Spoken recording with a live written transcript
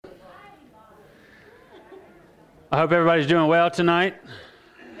I hope everybody's doing well tonight.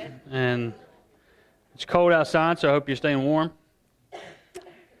 And it's cold outside, so I hope you're staying warm.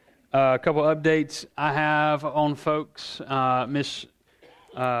 A couple updates I have on folks. Miss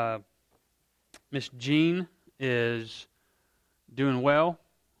Jean is doing well.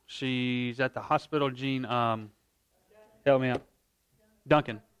 She's at the hospital. Jean, help me out.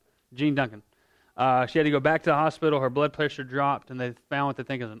 Jean Duncan. She had to go back to the hospital. Her blood pressure dropped, and they found what they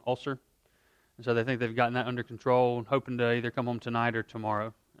think is an ulcer. And so they think they've gotten that under control, hoping to either come home tonight or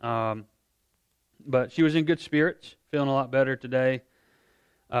tomorrow. But she was in good spirits, feeling a lot better today.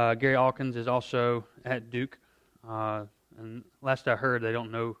 Gary Alkins is also at Duke. And last I heard, they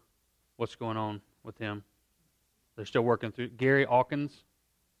don't know what's going on with him. They're still working through. Gary Alkins?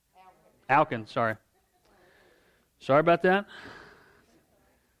 Alkins, sorry. Sorry about that.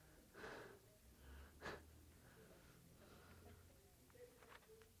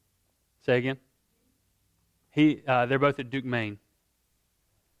 Say again? They're both at Duke, Maine.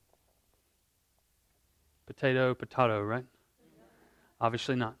 Potato, right?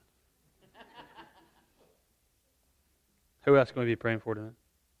 Obviously not. Who else can we be praying for tonight?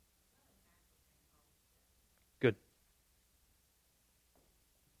 Good.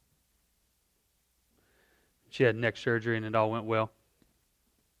 She had neck surgery and it all went well.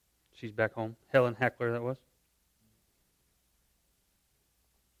 She's back home. Helen Hackler, that was.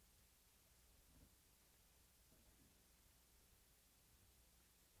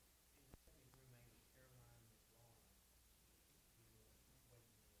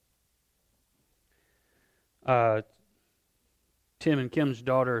 Tim and Kim's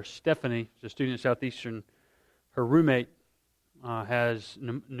daughter, Stephanie, is a student at Southeastern. Her roommate has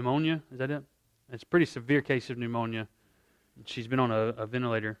pneumonia. Is that it? It's a pretty severe case of pneumonia. She's been on a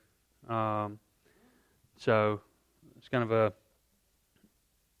ventilator. So it's kind of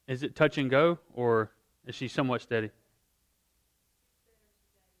is it touch and go, or is she somewhat steady?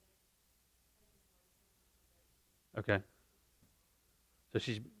 Okay. So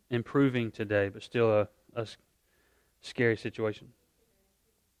she's improving today, but still a scary situation.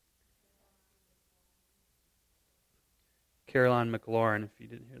 Caroline McLaurin, if you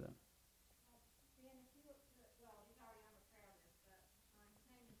didn't hear that.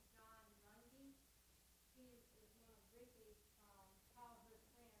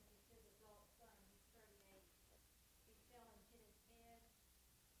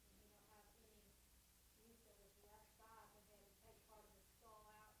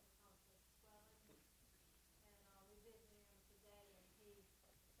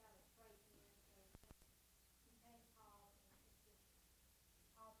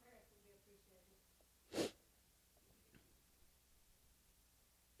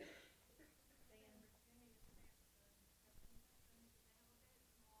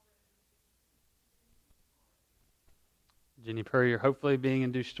 Jenny Purrier hopefully being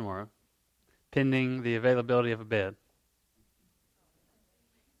induced tomorrow, pending the availability of a bed.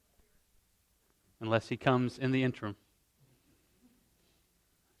 Unless he comes in the interim.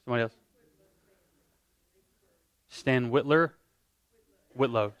 Somebody else? Stan Whitlow.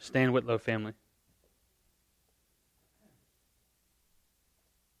 Stan Whitlow family.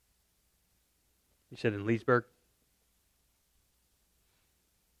 You said in Leesburg?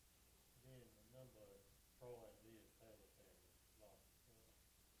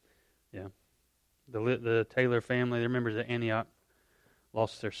 Yeah. The Taylor family, they're members of Antioch,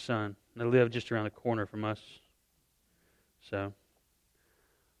 lost their son. They live just around the corner from us. So,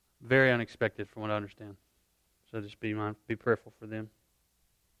 very unexpected from what I understand. So just be prayerful for them.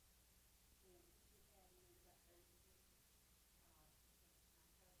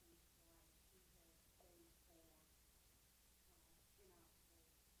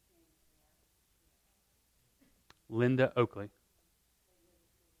 Linda Oakley.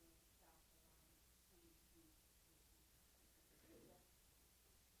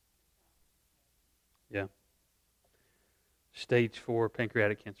 Yeah. Stage 4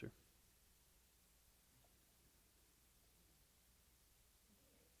 pancreatic cancer.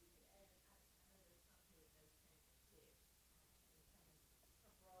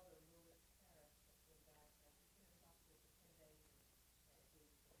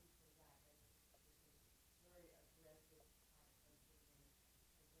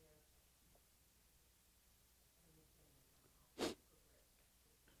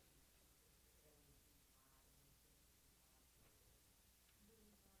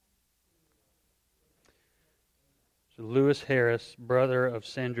 So Lewis Harris, brother of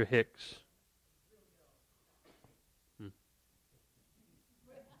Sandra Hicks.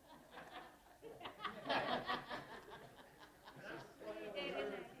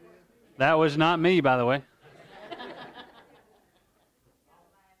 That was not me, by the way.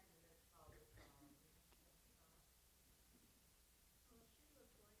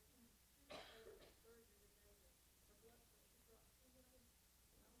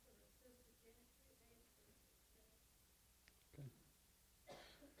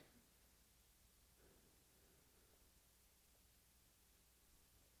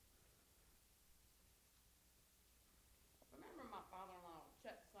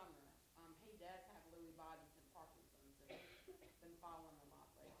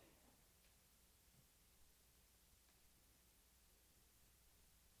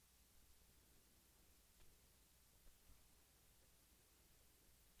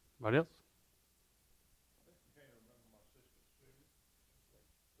 Anybody else?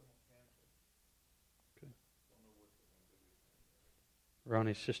 Okay.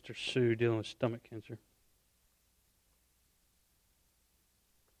 Ronnie's sister Sue dealing with stomach cancer.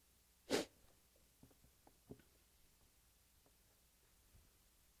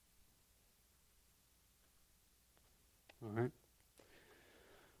 All right.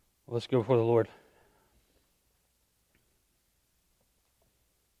 Well, let's go before the Lord.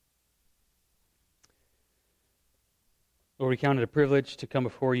 Lord, we count it a privilege to come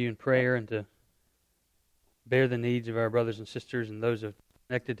before you in prayer and to bear the needs of our brothers and sisters and those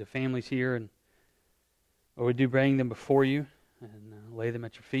connected to families here. And Lord, we do bring them before you and lay them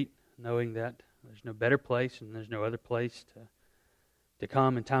at your feet, knowing that there's no better place and there's no other place to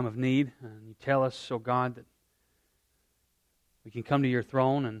come in time of need. And you tell us, oh God, that we can come to your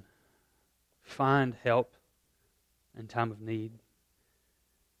throne and find help in time of need.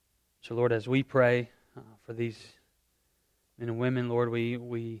 So, Lord, as we pray for these men and women, Lord,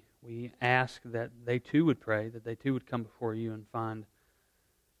 we ask that they too would pray, that they too would come before you and find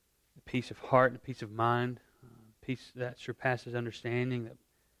a peace of heart and a peace of mind, peace that surpasses understanding that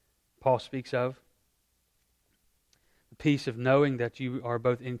Paul speaks of, the peace of knowing that you are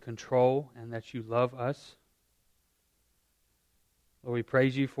both in control and that you love us. Lord, we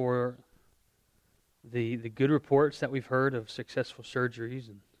praise you for the good reports that we've heard of successful surgeries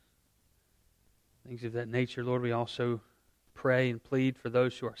and things of that nature. Lord, we also pray and plead for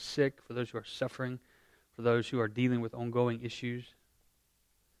those who are sick, for those who are suffering, for those who are dealing with ongoing issues.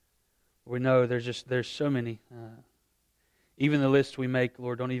 We know there's so many. Even the list we make,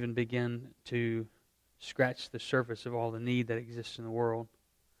 Lord, don't even begin to scratch the surface of all the need that exists in the world.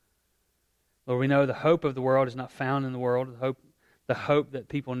 Lord, we know the hope of the world is not found in the world. The hope that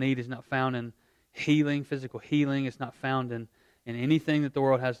people need is not found in healing, physical healing. It's not found in anything that the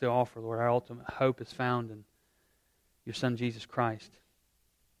world has to offer, Lord. Our ultimate hope is found in your Son, Jesus Christ.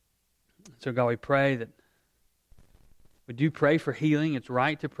 So, God, we pray that we do pray for healing. It's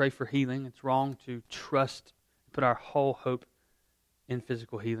right to pray for healing. It's wrong to trust, put our whole hope in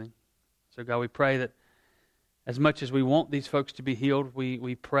physical healing. So, God, we pray that as much as we want these folks to be healed,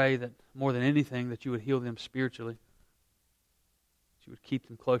 we pray that more than anything that you would heal them spiritually. That you would keep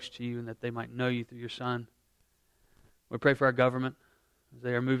them close to you and that they might know you through your Son. We pray for our government as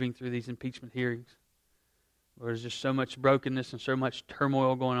they are moving through these impeachment hearings. Lord, there's just so much brokenness and so much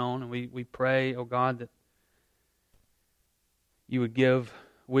turmoil going on, and we pray, oh God, that you would give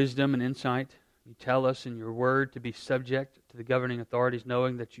wisdom and insight. You tell us in your word to be subject to the governing authorities,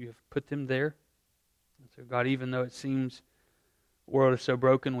 knowing that you have put them there. And so, God, even though it seems the world is so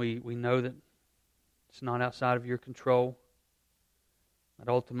broken, we know that it's not outside of your control. That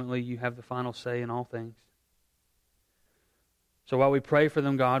ultimately you have the final say in all things. So while we pray for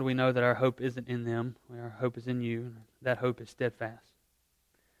them, God, we know that our hope isn't in them. Our hope is in you. And that hope is steadfast.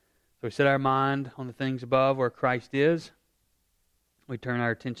 So we set our mind on the things above where Christ is. We turn our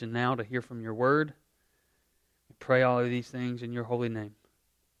attention now to hear from your word. We pray all of these things in your holy name.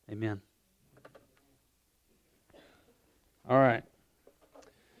 Amen. All right.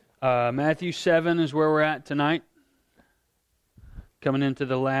 Matthew 7 is where we're at tonight. Coming into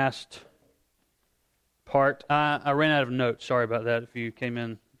the last part. I ran out of notes. Sorry about that if you came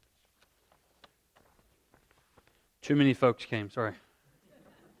in. Too many folks came. Sorry.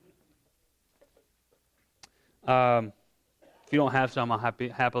 If you don't have some, I'll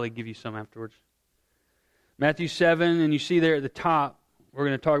happily give you some afterwards. Matthew 7, and you see there at the top, we're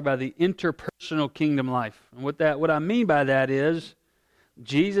going to talk about the interpersonal kingdom life. And what I mean by that is,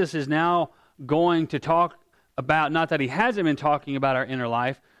 Jesus is now going to talk about, not that he hasn't been talking about our inner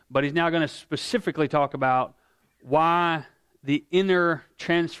life, but he's now going to specifically talk about why the inner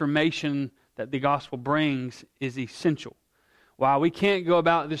transformation that the gospel brings is essential. Why we can't go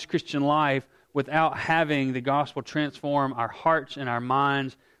about this Christian life without having the gospel transform our hearts and our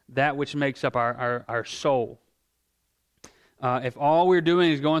minds, that which makes up our soul. If all we're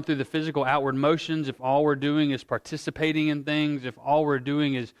doing is going through the physical outward motions, if all we're doing is participating in things, if all we're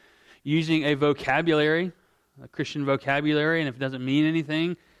doing is using a vocabulary, a Christian vocabulary, and if it doesn't mean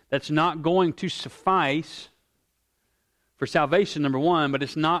anything, that's not going to suffice for salvation, number one, but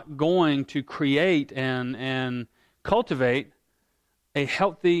it's not going to create and cultivate a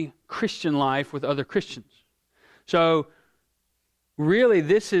healthy Christian life with other Christians. So, really,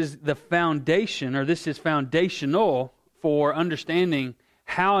 this is the foundation, or this is foundational for understanding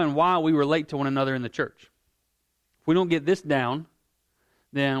how and why we relate to one another in the church. If we don't get this down,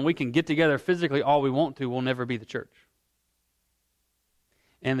 then we can get together physically all we want to. We'll never be the church.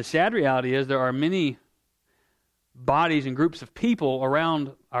 And the sad reality is there are many bodies and groups of people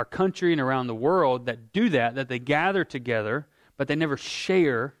around our country and around the world that do that they gather together, but they never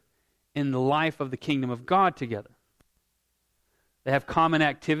share in the life of the kingdom of God together. They have common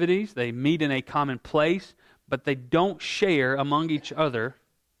activities, they meet in a common place, but they don't share among each other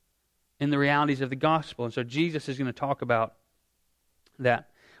in the realities of the gospel. And so Jesus is going to talk about that.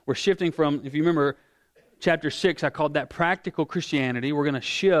 We're shifting from, if you remember, chapter 6, I called that practical Christianity. We're going to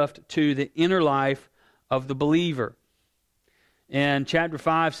shift to the inner life of the believer. In chapter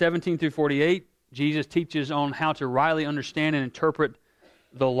 5, 17 through 48, Jesus teaches on how to rightly understand and interpret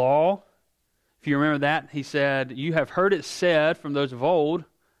the law. If you remember that, he said, "You have heard it said from those of old,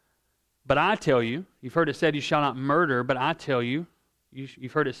 but I tell you," you've heard it said, "You shall not murder, but I tell you."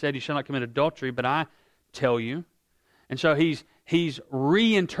 You've heard it said, "You shall not commit adultery, but I tell you." And so he's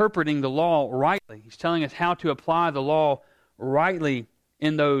reinterpreting the law rightly. He's telling us how to apply the law rightly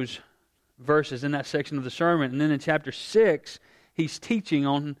in those verses, in that section of the sermon. And then in chapter 6, he's teaching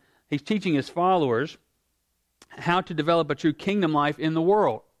his followers how to develop a true kingdom life in the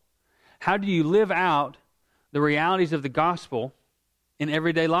world. How do you live out the realities of the gospel in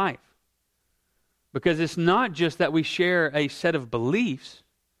everyday life? Because it's not just that we share a set of beliefs,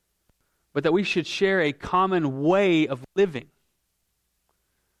 but that we should share a common way of living.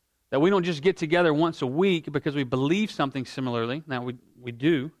 That we don't just get together once a week because we believe something similarly. Now, we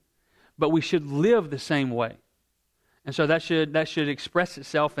do. But we should live the same way. And so that should express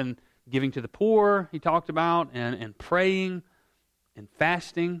itself in giving to the poor, he talked about, and praying, and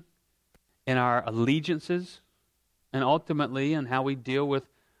fasting, in our allegiances, and ultimately in how we deal with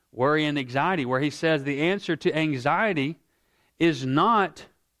worry and anxiety, where he says the answer to anxiety is not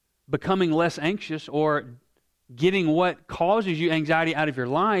becoming less anxious or getting what causes you anxiety out of your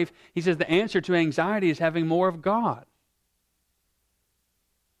life. He says the answer to anxiety is having more of God.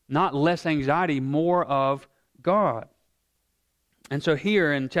 Not less anxiety, more of God. And so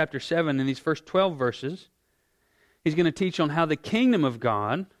here in chapter 7, in these first 12 verses, he's going to teach on how the kingdom of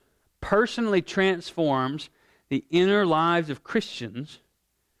God personally transforms the inner lives of Christians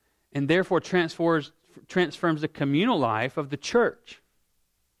and therefore transforms the communal life of the church.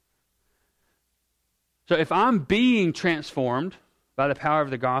 So if I'm being transformed by the power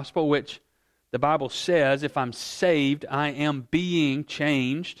of the gospel, which the Bible says if I'm saved, I am being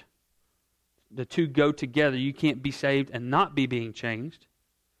changed. The two go together. You can't be saved and not be being changed.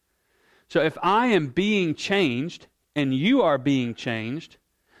 So if I am being changed and you are being changed,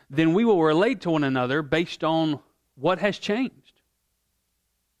 then we will relate to one another based on what has changed.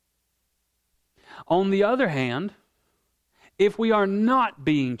 On the other hand, if we are not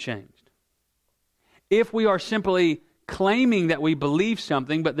being changed, if we are simply claiming that we believe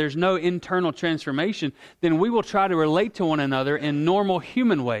something but there's no internal transformation, then we will try to relate to one another in normal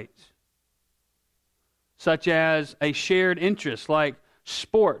human ways, such as a shared interest like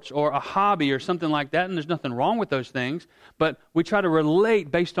sports or a hobby or something like that, and there's nothing wrong with those things, but we try to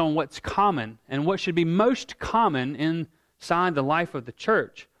relate based on what's common, and what should be most common inside the life of the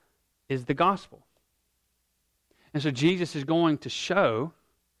church is the gospel. And so Jesus is going to show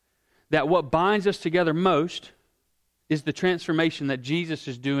that what binds us together most is the transformation that Jesus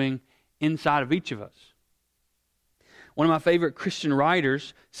is doing inside of each of us. One of my favorite Christian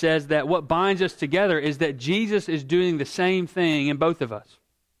writers says that what binds us together is that Jesus is doing the same thing in both of us.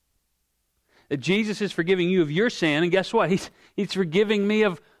 That Jesus is forgiving you of your sin, and guess what? He's forgiving me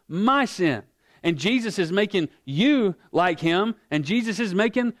of my sin. And Jesus is making you like Him, and Jesus is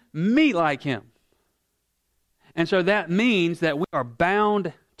making me like Him. And so that means that we are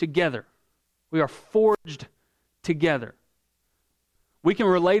bound together. We are forged together. We can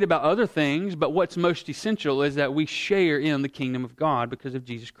relate about other things, but what's most essential is that we share in the kingdom of God because of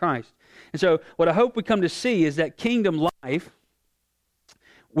Jesus Christ. And so what I hope we come to see is that kingdom life,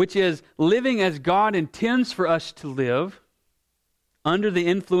 which is living as God intends for us to live, under the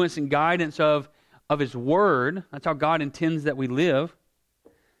influence and guidance of His Word. That's how God intends that we live.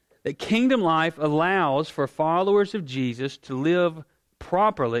 That kingdom life allows for followers of Jesus to live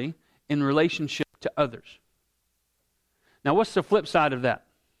properly in relationship to others. Now, what's the flip side of that?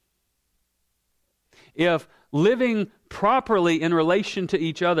 If living properly in relation to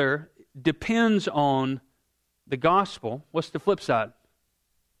each other depends on the gospel, what's the flip side?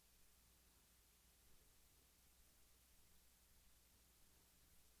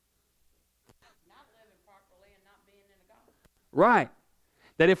 Not living properly and not being in the gospel. Right.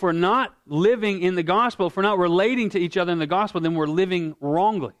 That if we're not living in the gospel, if we're not relating to each other in the gospel, then we're living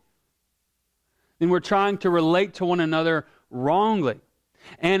wrongly. Then we're trying to relate to one another wrongly.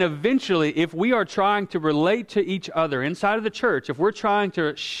 And eventually, if we are trying to relate to each other inside of the church, if we're trying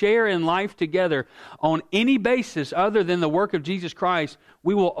to share in life together on any basis other than the work of Jesus Christ,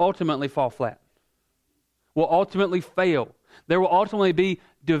 we will ultimately fall flat. We'll ultimately fail. There will ultimately be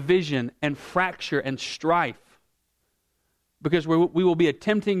division and fracture and strife, because we will be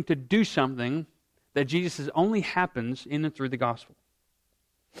attempting to do something that Jesus says only happens in and through the gospel.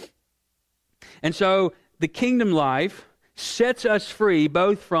 And so the kingdom life sets us free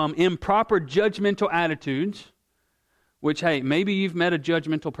both from improper judgmental attitudes, which, hey, maybe you've met a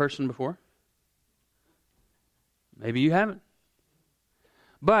judgmental person before. Maybe you haven't.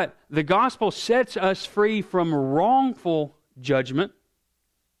 But the gospel sets us free from wrongful judgment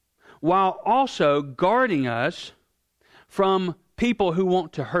while also guarding us from people who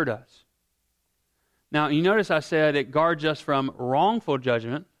want to hurt us. Now, you notice I said it guards us from wrongful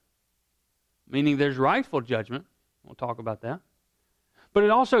judgment, meaning there's rightful judgment. We'll talk about that. But it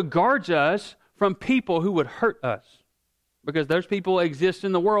also guards us from people who would hurt us, because those people exist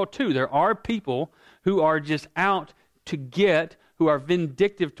in the world too. There are people who are just out to get, who are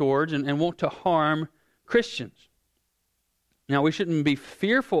vindictive towards and want to harm Christians. Now, we shouldn't be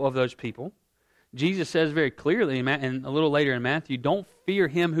fearful of those people. Jesus says very clearly, and a little later in Matthew, don't fear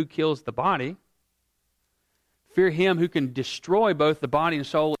him who kills the body. Fear him who can destroy both the body and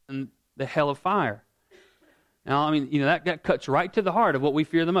soul in the hell of fire. Now, I mean, that cuts right to the heart of what we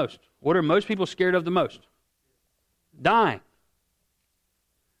fear the most. What are most people scared of the most? Dying.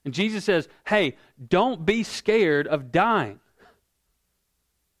 And Jesus says, hey, don't be scared of dying.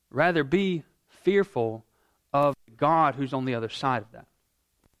 Rather, be fearful of God who's on the other side of that.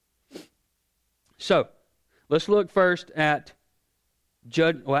 So, let's look first at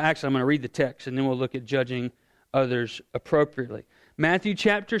I'm going to read the text, and then we'll look at judging others appropriately. Matthew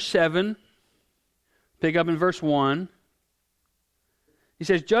chapter 7, pick up in verse 1. He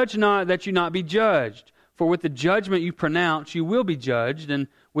says, "Judge not that you not be judged. For with the judgment you pronounce, you will be judged, and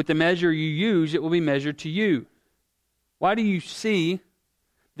with the measure you use, it will be measured to you. Why do you see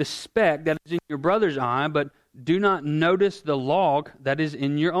the speck that is in your brother's eye, but do not notice the log that is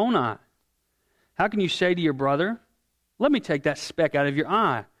in your own eye? How can you say to your brother, let me take that speck out of your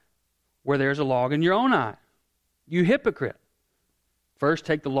eye, where there is a log in your own eye? You hypocrite. First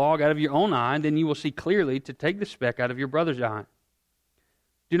take the log out of your own eye, and then you will see clearly to take the speck out of your brother's eye.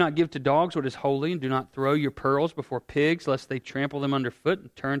 Do not give to dogs what is holy, and do not throw your pearls before pigs, lest they trample them underfoot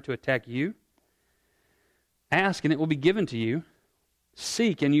and turn to attack you. Ask, and it will be given to you.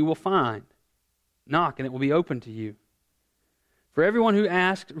 Seek, and you will find. Knock, and it will be opened to you. For everyone who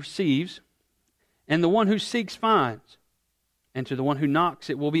asks receives, and the one who seeks finds, and to the one who knocks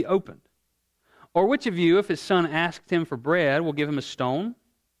it will be opened. Or which of you, if his son asks him for bread, will give him a stone?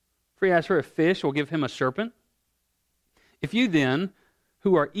 If he asks for a fish, will give him a serpent? If you then,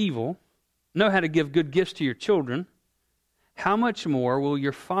 who are evil, know how to give good gifts to your children, how much more will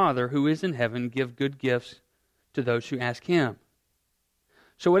your Father who is in heaven give good gifts to those who ask him?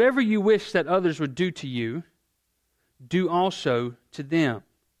 So whatever you wish that others would do to you, do also to them.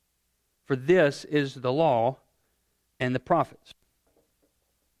 For this is the law and the prophets."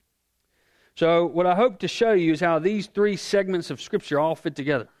 So what I hope to show you is how these three segments of Scripture all fit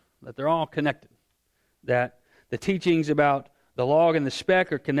together, that they're all connected, that the teachings about the log and the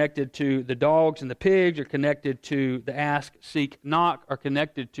speck are connected to the dogs and the pigs, are connected to the ask, seek, knock, are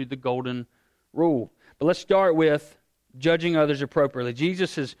connected to the golden rule. But let's start with judging others appropriately.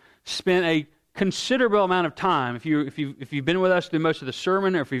 Jesus has spent a considerable amount of time, if you've been with us through most of the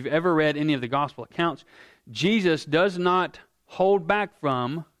sermon, or if you've ever read any of the gospel accounts, Jesus does not hold back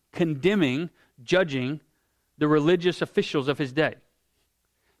from condemning, judging the religious officials of his day.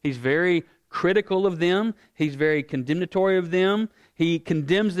 He's very critical of them. He's very condemnatory of them. He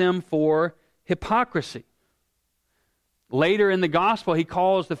condemns them for hypocrisy. Later in the gospel, he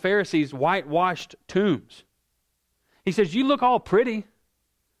calls the Pharisees whitewashed tombs. He says, you look all pretty,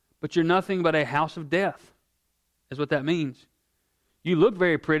 but you're nothing but a house of death, is what that means. You look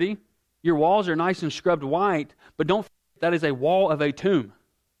very pretty. Your walls are nice and scrubbed white, but don't forget that is a wall of a tomb.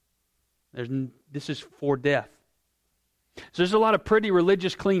 This is for death. So there's a lot of pretty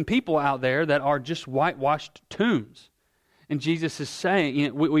religious, clean people out there that are just whitewashed tombs. And Jesus is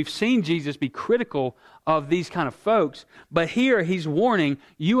saying, we've seen Jesus be critical of these kind of folks, but here he's warning,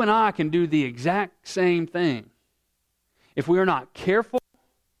 you and I can do the exact same thing. If we are not careful,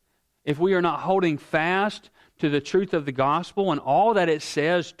 if we are not holding fast to the truth of the gospel and all that it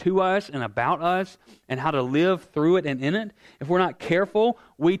says to us and about us and how to live through it and in it, if we're not careful,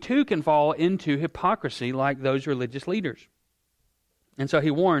 we too can fall into hypocrisy like those religious leaders. And so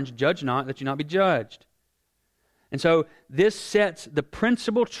he warns, judge not that you not be judged. And so this sets the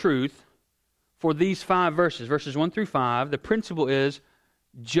principal truth for these 5 verses, verses 1 through 5. The principle is,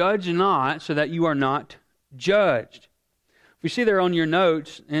 judge not so that you are not judged. If you see there on your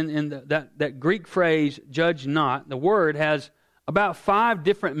notes, in that Greek phrase, judge not, the word has about 5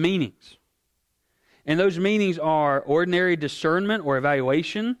 different meanings. And those meanings are ordinary discernment or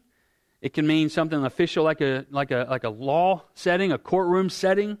evaluation. It can mean something official like a law setting, a courtroom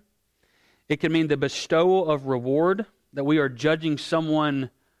setting. It can mean the bestowal of reward, that we are judging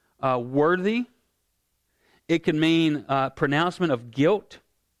someone worthy. It can mean pronouncement of guilt,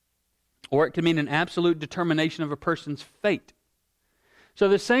 or it can mean an absolute determination of a person's fate. So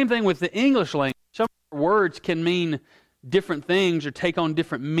the same thing with the English language. Some words can mean different things or take on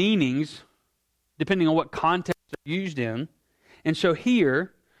different meanings depending on what context they're used in. And so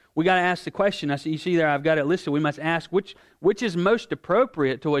here, we got to ask the question. You see there, I've got it listed. We must ask which is most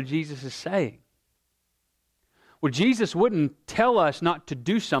appropriate to what Jesus is saying. Well, Jesus wouldn't tell us not to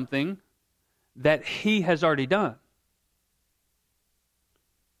do something that he has already done.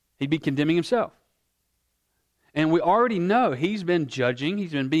 He'd be condemning himself. And we already know he's been judging,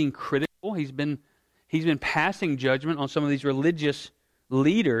 he's been being critical, he's been passing judgment on some of these religious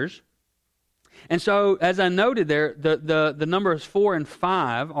leaders. And so, as I noted there, the numbers 4 and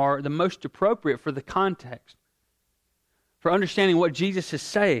 5 are the most appropriate for the context, for understanding what Jesus is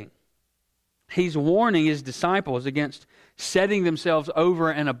saying. He's warning his disciples against setting themselves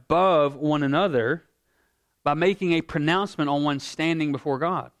over and above one another by making a pronouncement on one's standing before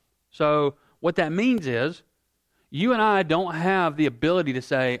God. So what that means is, you and I don't have the ability to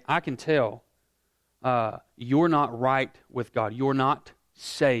say, I can tell you're not right with God. You're not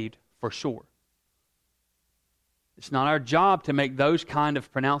saved for sure. It's not our job to make those kind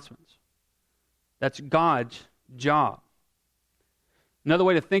of pronouncements. That's God's job. Another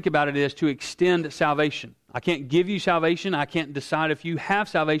way to think about it is to extend salvation. I can't give you salvation. I can't decide if you have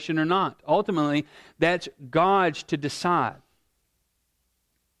salvation or not. Ultimately, that's God's to decide.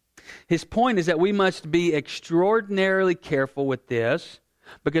 His point is that we must be extraordinarily careful with this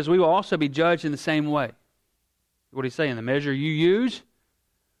because we will also be judged in the same way. What he's saying, the measure you use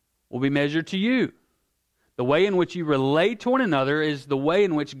will be measured to you. The way in which you relate to one another is the way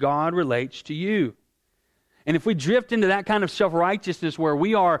in which God relates to you. And if we drift into that kind of self-righteousness where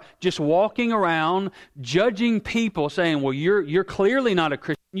we are just walking around judging people, saying, well, you're clearly not a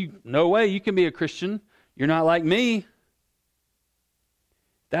Christian. No way you can be a Christian. You're not like me.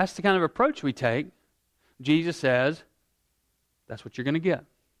 That's the kind of approach we take. Jesus says, that's what you're going to get.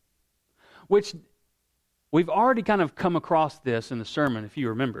 Which, we've already kind of come across this in the sermon, if you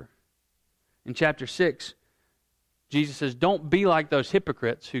remember. In chapter 6, Jesus says, don't be like those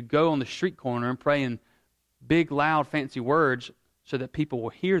hypocrites who go on the street corner and pray in big, loud, fancy words so that people will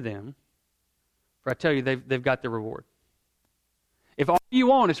hear them. For I tell you, they've got their reward. If all you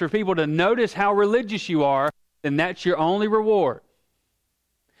want is for people to notice how religious you are, then that's your only reward.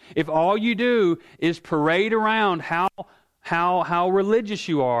 If all you do is parade around how religious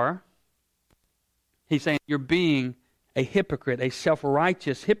you are, he's saying you're being a hypocrite, a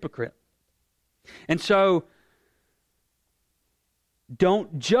self-righteous hypocrite. And so,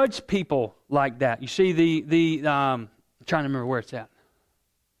 don't judge people like that. You see, I'm trying to remember where it's at.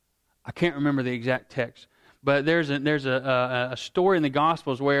 I can't remember the exact text, but there's a story in the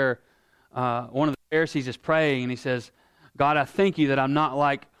Gospels where one of the Pharisees is praying and he says, God, I thank you that I'm not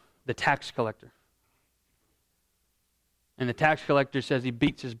like the tax collector. And the tax collector says, he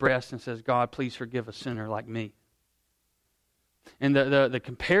beats his breast and says, God, please forgive a sinner like me. And the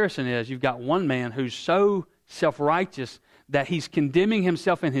comparison is, you've got one man who's so self-righteous that he's condemning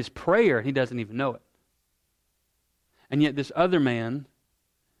himself in his prayer, and he doesn't even know it. And yet this other man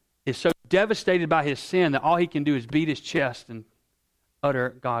is so devastated by his sin that all he can do is beat his chest and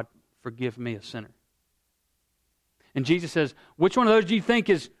utter, God, forgive me, a sinner. And Jesus says, which one of those do you think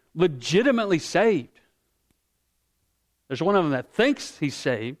is legitimately saved? There's one of them that thinks he's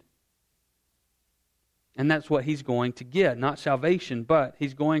saved, and that's what he's going to get. Not salvation, but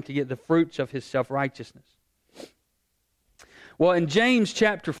he's going to get the fruits of his self-righteousness. Well, in James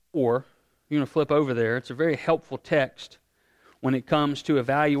chapter 4, you're going to flip over there. It's a very helpful text when it comes to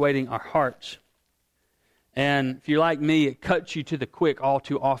evaluating our hearts. And if you're like me, it cuts you to the quick all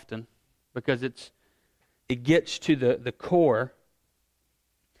too often because it gets to the core.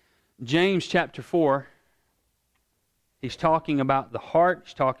 James chapter 4, he's talking about the heart.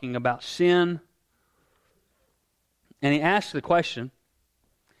 He's talking about sin. And he asks the question,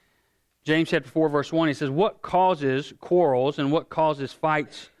 James chapter 4, verse 1, he says, what causes quarrels and what causes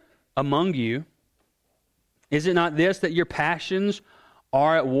fights among you? Is it not this, that your passions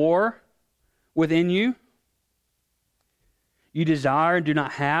are at war within you? You desire and do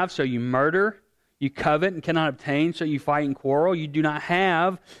not have, so you murder. You covet and cannot obtain, so you fight and quarrel. You do not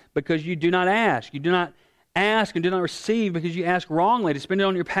have because you do not ask. You do not ask and do not receive because you ask wrongly to spend it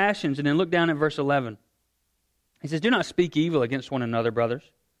on your passions. And then look down at verse 11. He says, do not speak evil against one another, brothers.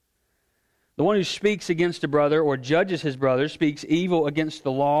 The one who speaks against a brother or judges his brother speaks evil against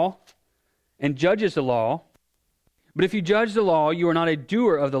the law and judges the law. But if you judge the law, you are not a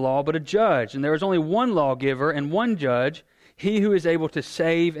doer of the law, but a judge. And there is only one lawgiver and one judge, he who is able to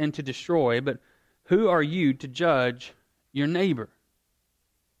save and to destroy. But who are you to judge your neighbor?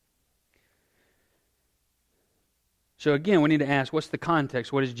 So again, we need to ask, what's the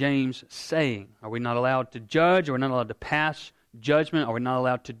context? What is James saying? Are we not allowed to judge? Are we not allowed to pass judgment? Are we not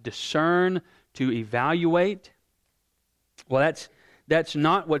allowed to discern, to evaluate? Well, that's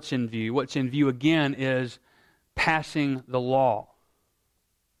not what's in view. What's in view, again, is passing the law.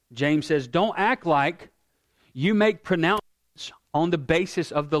 James says, don't act like you make pronouncements on the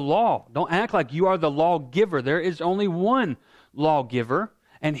basis of the law. Don't act like you are the lawgiver. There is only one lawgiver,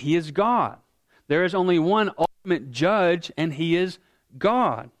 and he is God. There is only one ultimate judge, and he is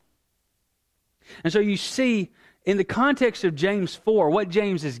God. And so you see, in the context of James 4, what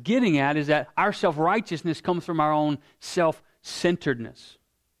James is getting at is that our self-righteousness comes from our own self-centeredness.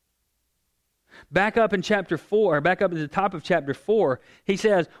 Back up in chapter 4, back up at the top of chapter 4, he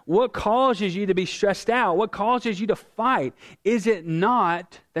says, what causes you to be stressed out? What causes you to fight? Is it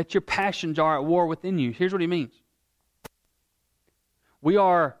not that your passions are at war within you? Here's what he means. We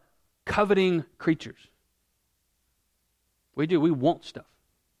are coveting creatures. We do. We want stuff.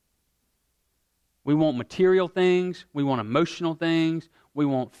 We want material things. We want emotional things. We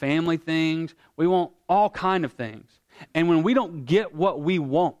want family things. We want all kind of things. And when we don't get what we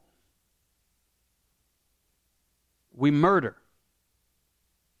want, we murder.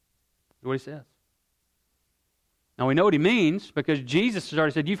 That's what he says. Now we know what he means because Jesus has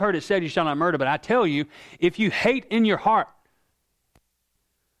already said, you've heard it said, you shall not murder. But I tell you, if you hate in your heart,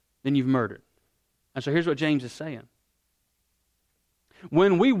 then you've murdered. And so here's what James is saying.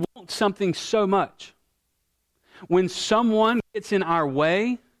 When we want something so much, when someone gets in our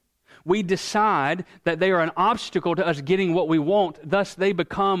way, we decide that they are an obstacle to us getting what we want. Thus, they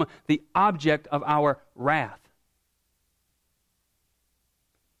become the object of our wrath.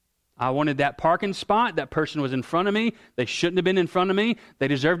 I wanted that parking spot. That person was in front of me. They shouldn't have been in front of me. They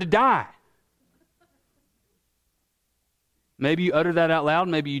deserve to die. Maybe you utter that out loud.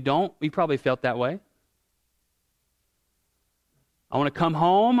 Maybe you don't. You probably felt that way. I want to come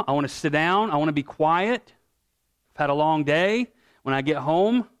home. I want to sit down. I want to be quiet. I've had a long day. When I get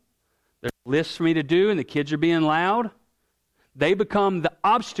home, there's lists for me to do, and the kids are being loud. They become the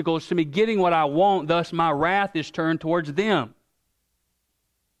obstacles to me getting what I want. Thus, my wrath is turned towards them.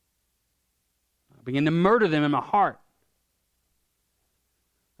 I begin to murder them in my heart.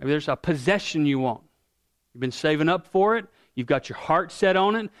 Maybe there's a possession you want. You've been saving up for it. You've got your heart set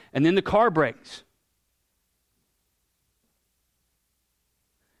on it, and then the car breaks.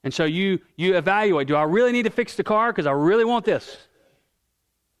 And so you evaluate, do I really need to fix the car because I really want this?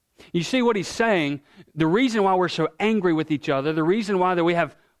 You see what he's saying? The reason why we're so angry with each other, the reason why that we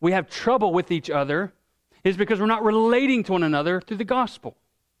have trouble with each other is because we're not relating to one another through the gospel.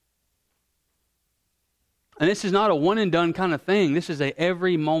 And this is not a one and done kind of thing. This is a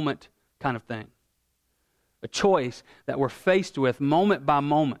every moment kind of thing. A choice that we're faced with moment by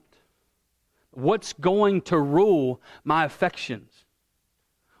moment. What's going to rule my affections?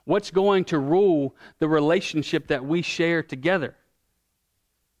 What's going to rule the relationship that we share together?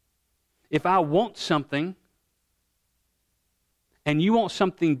 If I want something and you want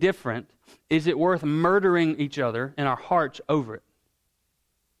something different, is it worth murdering each other in our hearts over it?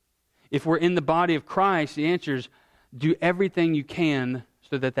 If we're in the body of Christ, the answer is do everything you can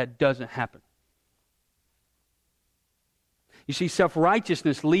so that that doesn't happen. You see,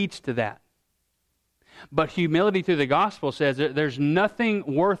 self-righteousness leads to that. But humility through the gospel says that there's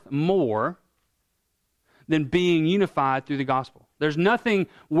nothing worth more than being unified through the gospel. There's nothing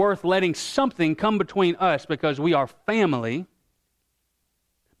worth letting something come between us because we are family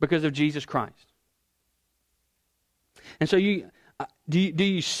because of Jesus Christ. And so do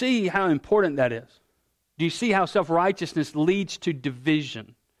you see how important that is? Do you see how self-righteousness leads to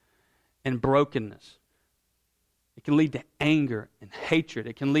division and brokenness? It can lead to anger and hatred.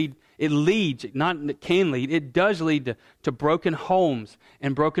 It does lead to broken homes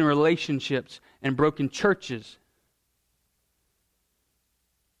and broken relationships and broken churches.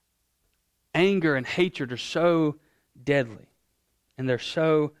 Anger and hatred are so deadly, and they're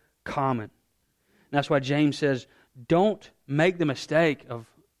so common. And that's why James says, don't make the mistake of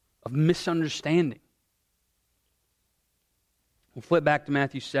misunderstanding. We'll flip back to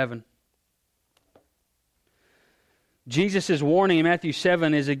Matthew 7. Jesus' warning in Matthew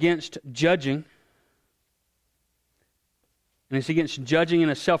 7 is against judging. And it's against judging in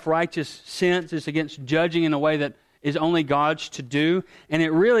a self-righteous sense. It's against judging in a way that is only God's to do. And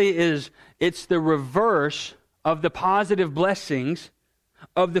it really is, it's the reverse of the positive blessings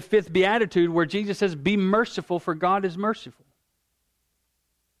of the fifth beatitude where Jesus says, be merciful for God is merciful.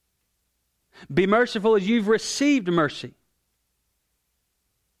 Be merciful as you've received mercy.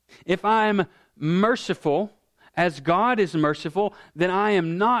 If I'm merciful as God is merciful, then I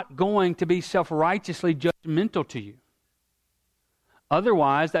am not going to be self-righteously judgmental to you.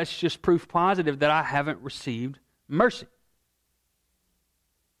 Otherwise, that's just proof positive that I haven't received mercy.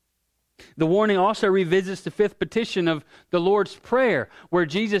 The warning also revisits the fifth petition of the Lord's Prayer, where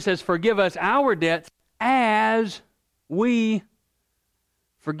Jesus says, forgive us our debts as we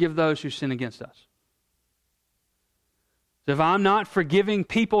forgive those who sin against us. So if I'm not forgiving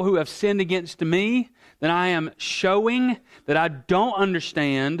people who have sinned against me, then I am showing that I don't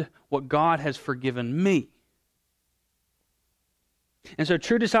understand what God has forgiven me. And so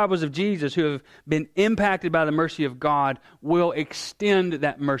true disciples of Jesus who have been impacted by the mercy of God will extend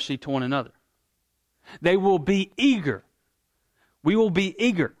that mercy to one another. They will be eager. We will be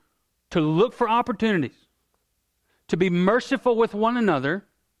eager to look for opportunities to be merciful with one another.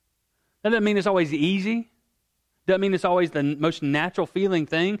 That doesn't mean it's always easy. Doesn't mean it's always the most natural feeling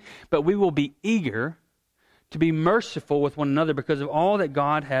thing. But we will be eager to be merciful with one another because of all that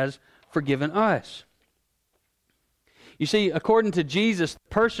God has forgiven us. You see, according to Jesus, the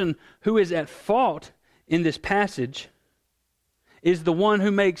person who is at fault in this passage is the one who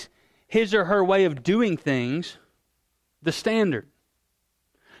makes his or her way of doing things the standard.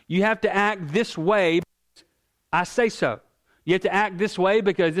 You have to act this way because I say so. You have to act this way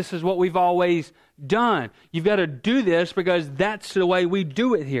because this is what we've always done. You've got to do this because that's the way we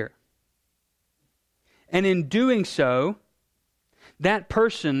do it here. And in doing so, that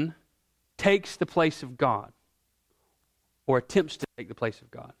person takes the place of God. Or attempts to take the place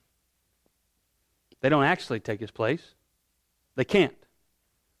of God. They don't actually take his place. They can't.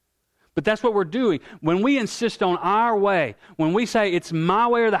 But that's what we're doing. When we insist on our way, when we say it's my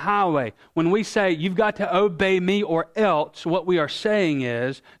way or the highway, when we say you've got to obey me or else, what we are saying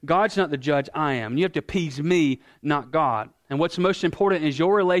is God's not the judge, I am. You have to appease me, not God. And what's most important is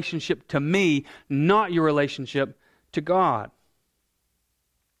your relationship to me, not your relationship to God.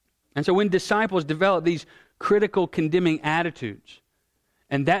 And so when disciples develop these critical, condemning attitudes,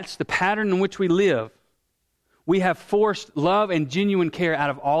 and that's the pattern in which we live, we have forced love and genuine care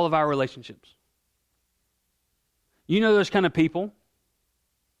out of all of our relationships. You know those kind of people.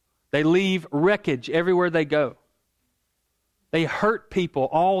 They leave wreckage everywhere they go. They hurt people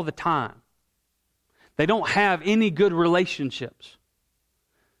all the time. They don't have any good relationships.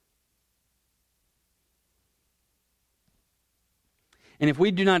 And if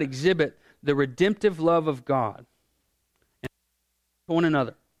we do not exhibit the redemptive love of God and one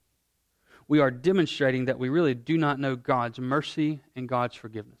another, we are demonstrating that we really do not know God's mercy and God's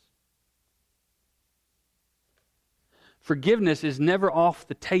forgiveness. Forgiveness is never off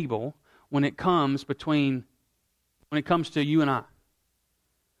the table when it comes to you and I.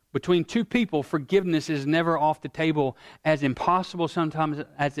 Between two people, forgiveness is never off the table, as impossible sometimes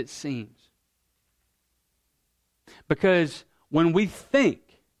as it seems. Because when we think,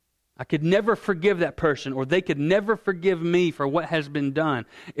 I could never forgive that person, or they could never forgive me for what has been done,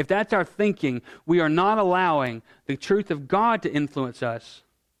 if that's our thinking, we are not allowing the truth of God to influence us.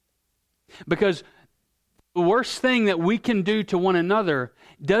 Because the worst thing that we can do to one another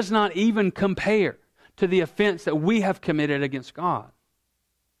does not even compare to the offense that we have committed against God.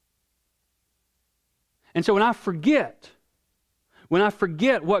 And so when I forget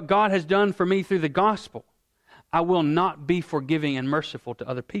what God has done for me through the gospel, I will not be forgiving and merciful to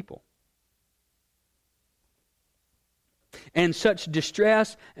other people. And such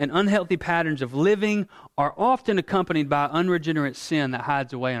distress and unhealthy patterns of living are often accompanied by unregenerate sin that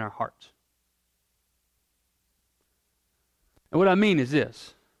hides away in our hearts. And what I mean is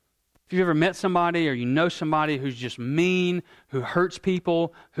this. If you've ever met somebody or you know somebody who's just mean, who hurts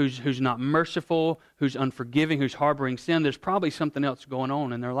people, who's not merciful, who's unforgiving, who's harboring sin, there's probably something else going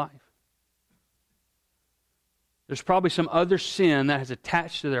on in their life. There's probably some other sin that has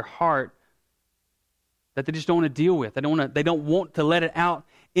attached to their heart that they just don't want to deal with. They don't want to let it out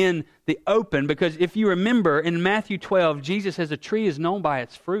in the open, because if you remember in Matthew 12, Jesus says a tree is known by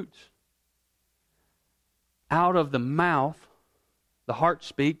its fruits. Out of the mouth, the heart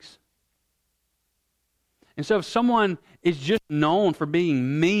speaks. And so if someone is just known for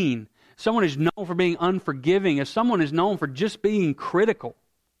being mean, someone is known for being unforgiving, if someone is known for just being critical,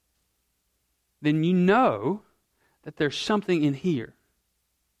 then you know that there's something in here.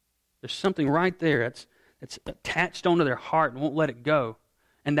 There's something right there that's attached onto their heart and won't let it go.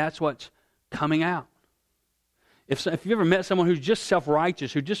 And that's what's coming out. If you've ever met someone who's just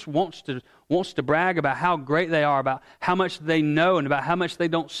self-righteous, who just wants to brag about how great they are, about how much they know and about how much they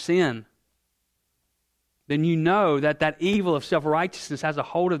don't sin, then you know that evil of self-righteousness has a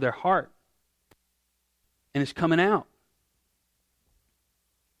hold of their heart and it's coming out.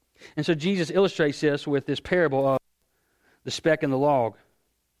 And so Jesus illustrates this with this parable of the speck and the log.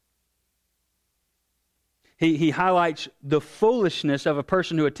 He highlights the foolishness of a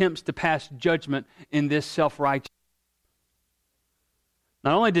person who attempts to pass judgment in this self-righteousness.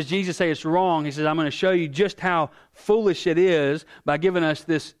 Not only does Jesus say it's wrong, he says, I'm going to show you just how foolish it is by giving us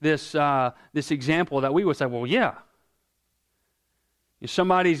this example that we would say, well, yeah. If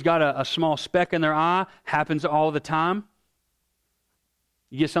somebody's got a small speck in their eye, happens all the time.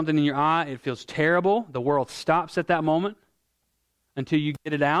 You get something in your eye, it feels terrible. The world stops at that moment until you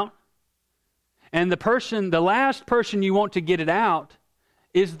get it out. And the last person you want to get it out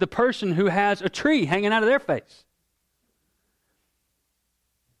is the person who has a tree hanging out of their face.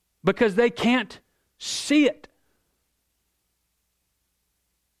 Because they can't see it.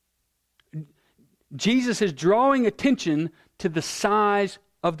 Jesus is drawing attention to the size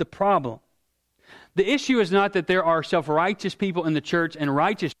of the problem. The issue is not that there are self-righteous people in the church and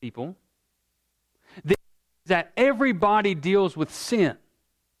righteous people. The issue is that everybody deals with sin.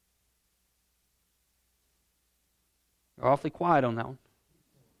 You're awfully quiet on that one.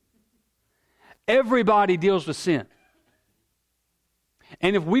 Everybody deals with sin.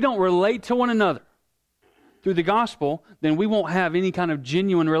 And if we don't relate to one another through the gospel, then we won't have any kind of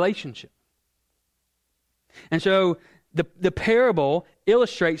genuine relationship. And so the parable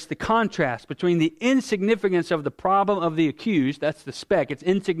illustrates the contrast between the insignificance of the problem of the accused, that's the speck, it's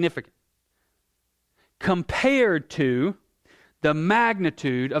insignificant, compared to the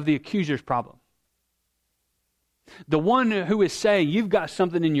magnitude of the accuser's problem. The one who is saying you've got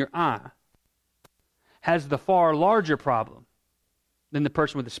something in your eye has the far larger problem than the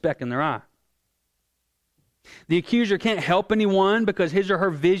person with the speck in their eye. The accuser can't help anyone because his or her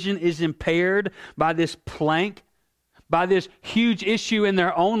vision is impaired by this plank, by this huge issue in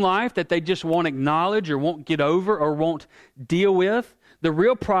their own life that they just won't acknowledge or won't get over or won't deal with. The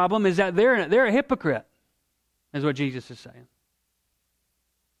real problem is that they're a hypocrite, is what Jesus is saying.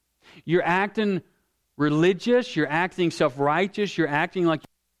 You're acting religious, you're acting self-righteous, you're acting like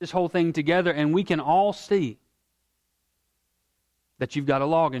this whole thing together, and we can all see that you've got a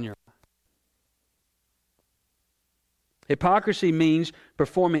log in your eye. Hypocrisy means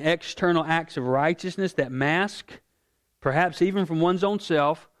performing external acts of righteousness that mask, perhaps even from one's own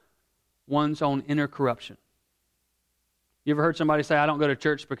self, one's own inner corruption. You ever heard somebody say, I don't go to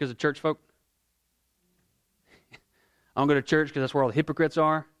church because of church folk? I don't go to church because that's where all the hypocrites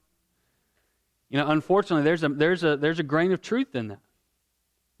are? You know, unfortunately, there's a grain of truth in that.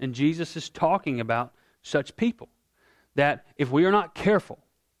 And Jesus is talking about such people. That if we are not careful,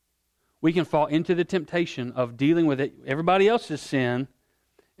 we can fall into the temptation of dealing with everybody else's sin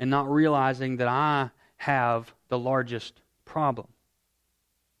and not realizing that I have the largest problem.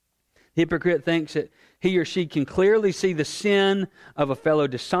 The hypocrite thinks that he or she can clearly see the sin of a fellow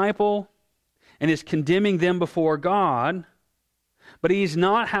disciple and is condemning them before God. But he's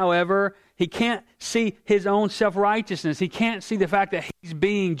not, however, he can't see his own self-righteousness. He can't see the fact that he's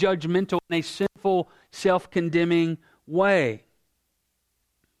being judgmental in a sinful, self-condemning way.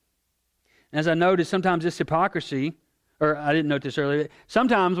 As I noticed, sometimes this hypocrisy, or I didn't note this earlier,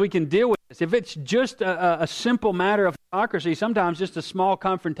 sometimes we can deal with this. If it's just a simple matter of hypocrisy, sometimes just a small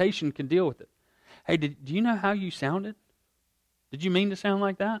confrontation can deal with it. Hey, do you know how you sounded? Did you mean to sound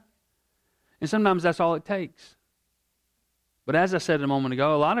like that? And sometimes that's all it takes. But as I said a moment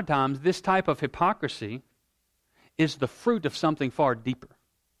ago, a lot of times this type of hypocrisy is the fruit of something far deeper.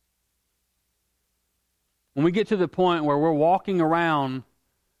 When we get to the point where we're walking around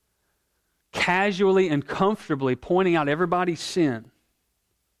casually and comfortably pointing out everybody's sin,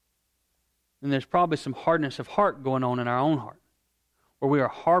 then there's probably some hardness of heart going on in our own heart, where we are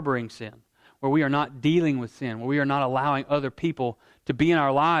harboring sin, where we are not dealing with sin, where we are not allowing other people to be in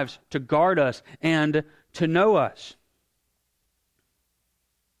our lives, to guard us, and to know us.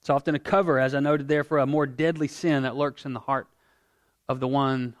 It's often a cover, as I noted there, for a more deadly sin that lurks in the heart of the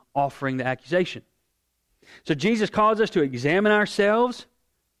one offering the accusation. So Jesus calls us to examine ourselves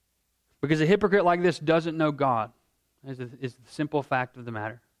because a hypocrite like this doesn't know God, is the simple fact of the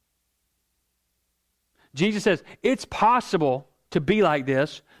matter. Jesus says it's possible to be like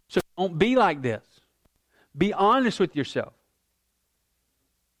this, so Don't be like this. Be honest with yourself.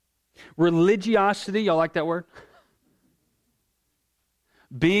 Religiosity, y'all like that word?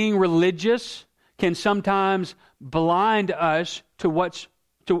 Being religious can sometimes blind us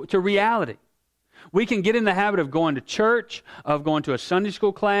to reality. We can get in the habit of going to church, of going to a Sunday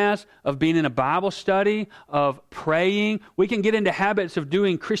school class, of being in a Bible study, of praying. We can get into habits of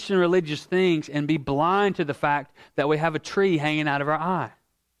doing Christian religious things and be blind to the fact that we have a tree hanging out of our eye.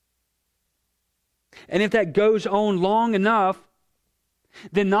 And if that goes on long enough,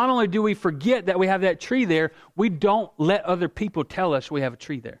 then not only do we forget that we have that tree there, we don't let other people tell us we have a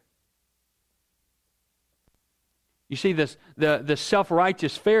tree there. You see this, the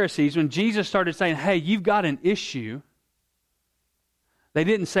self-righteous Pharisees, when Jesus started saying, hey, you've got an issue, they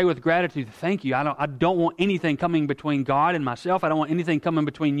didn't say with gratitude, thank you. I don't want anything coming between God and myself. I don't want anything coming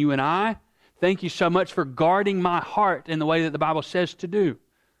between you and I. Thank you so much for guarding my heart in the way that the Bible says to do.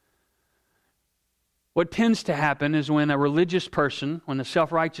 What tends to happen is when a religious person, when a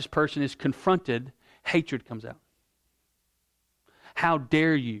self-righteous person is confronted, hatred comes out. How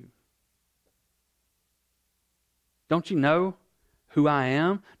dare you? Don't you know who I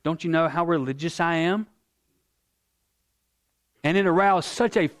am? Don't you know how religious I am? And it aroused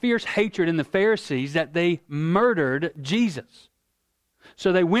such a fierce hatred in the Pharisees that they murdered Jesus.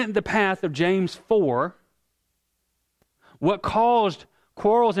 So they went the path of James 4. What caused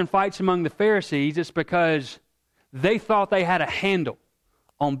quarrels and fights among the Pharisees is because they thought they had a handle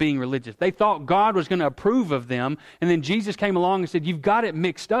on being religious. They thought God was going to approve of them. And then Jesus came along and said, you've got it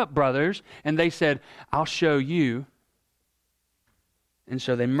mixed up, brothers. And they said, I'll show you. And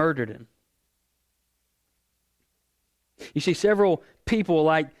so they murdered him. You see, several people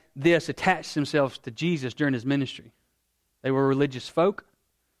like this attached themselves to Jesus during his ministry. They were religious folk.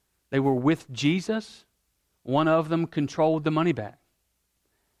 They were with Jesus. One of them controlled the money bag.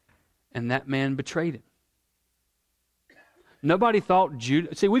 And that man betrayed him. Nobody thought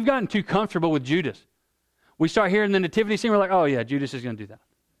Judas. See, we've gotten too comfortable with Judas. We start hearing the nativity scene, we're like, oh yeah, Judas is going to do that.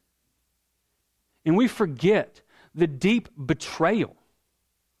 And we forget the deep betrayal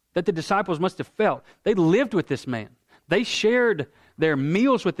that the disciples must have felt. They lived with this man. They shared their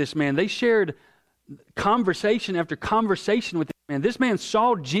meals with this man. They shared conversation after conversation with this man. This man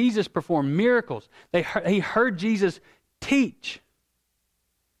saw Jesus perform miracles. He heard Jesus teach.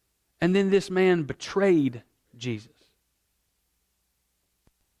 And then this man betrayed Jesus.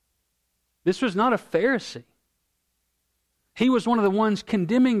 This was not a Pharisee. He was one of the ones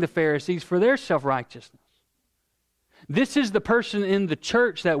condemning the Pharisees for their self-righteousness. This is the person in the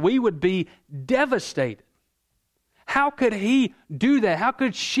church that we would be devastated. How could he do that? How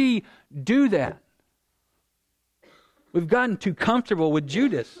could she do that? We've gotten too comfortable with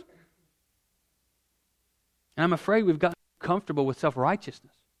Judas. And I'm afraid we've gotten comfortable with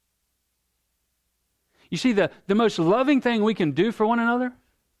self-righteousness. You see, the most loving thing we can do for one another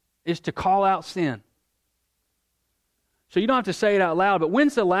is to call out sin. So you don't have to say it out loud, but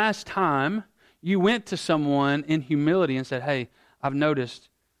when's the last time you went to someone in humility and said, hey, I've noticed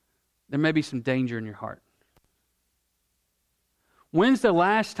there may be some danger in your heart? When's the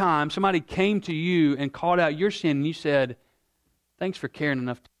last time somebody came to you and called out your sin and you said, thanks for caring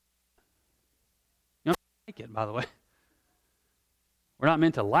enough to... You don't like it, by the way. We're not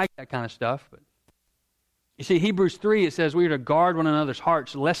meant to like that kind of stuff, but you see, Hebrews 3, it says we are to guard one another's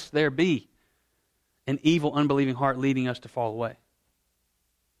hearts lest there be an evil, unbelieving heart leading us to fall away.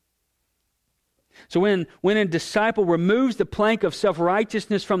 So when a disciple removes the plank of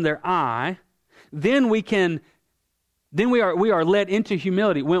self-righteousness from their eye, then we are led into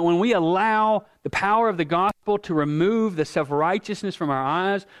humility. When we allow the power of the gospel to remove the self-righteousness from our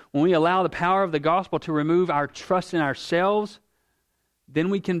eyes, when we allow the power of the gospel to remove our trust in ourselves, then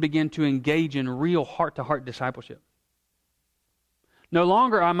we can begin to engage in real heart-to-heart discipleship. No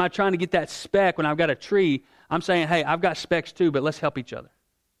longer am I trying to get that speck when I've got a tree. I'm saying, hey, I've got specks too, but let's help each other.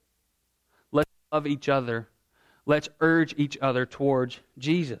 Let's love each other. Let's urge each other towards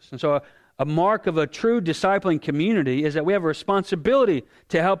Jesus. And so a mark of a true discipling community is that we have a responsibility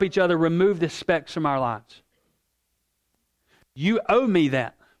to help each other remove the specks from our lives. You owe me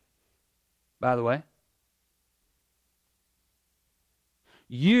that, by the way.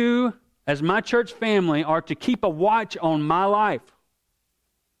 You, as my church family, are to keep a watch on my life.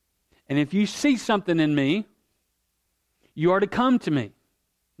 And if you see something in me, you are to come to me.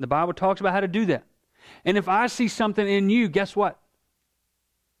 The Bible talks about how to do that. And if I see something in you, guess what?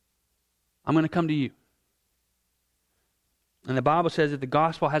 I'm going to come to you. And the Bible says that the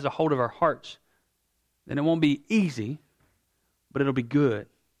gospel has a hold of our hearts. Then it won't be easy, but it'll be good.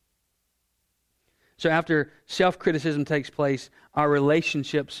 So after self-criticism takes place, our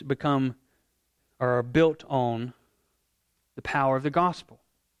relationships are built on the power of the gospel.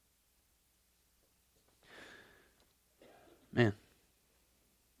 Man,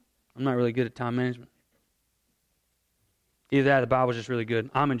 I'm not really good at time management. Either that or the Bible's just really good.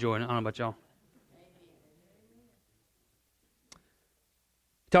 I'm enjoying it. I don't know about y'all.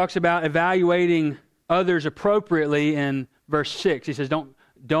 He talks about evaluating others appropriately in verse 6. He says, don't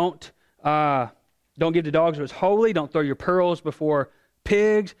give to dogs what's holy. Don't throw your pearls before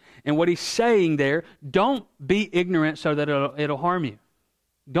pigs. And what he's saying there, don't be ignorant so that it'll harm you.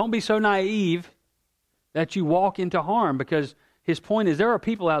 Don't be so naive that you walk into harm, because his point is there are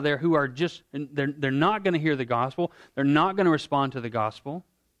people out there who are they're not going to hear the gospel. They're not going to respond to the gospel.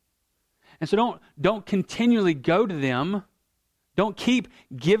 And so don't continually go to them. Don't keep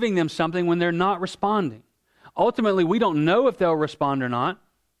giving them something when they're not responding. Ultimately, we don't know if they'll respond or not.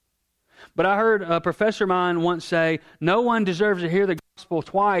 But I heard a professor of mine once say, no one deserves to hear the gospel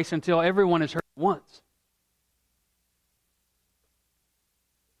twice until everyone has heard it once.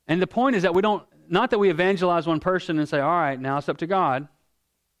 And the point is that not that we evangelize one person and say, all right, now it's up to God.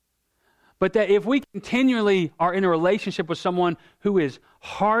 But that if we continually are in a relationship with someone who is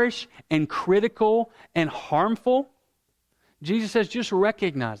harsh and critical and harmful, Jesus says just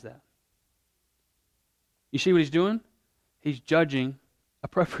recognize that. You see what he's doing? He's judging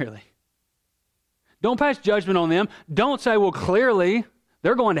appropriately. Don't pass judgment on them. Don't say, well, clearly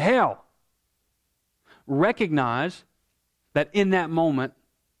they're going to hell. Recognize that in that moment,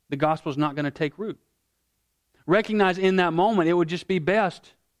 the gospel is not going to take root. Recognize in that moment it would just be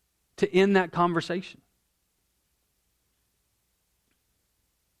best to end that conversation.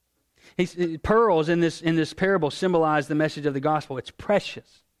 Pearls in this parable symbolize the message of the gospel. It's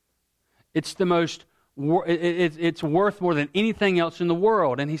precious. It's the most. It's worth more than anything else in the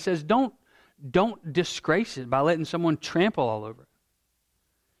world. And he says, don't disgrace it by letting someone trample all over it.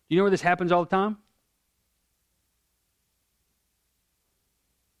 You know where this happens all the time?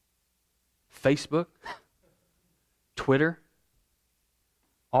 Facebook, Twitter,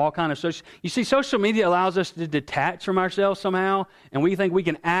 all kind of social. You see, social media allows us to detach from ourselves somehow, and we think we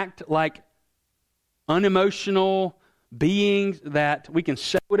can act like unemotional beings, that we can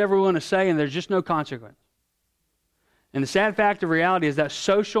say whatever we want to say and there's just no consequence. And the sad fact of reality is that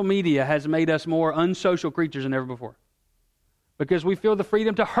social media has made us more unsocial creatures than ever before, because we feel the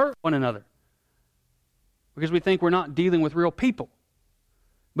freedom to hurt one another, because we think we're not dealing with real people.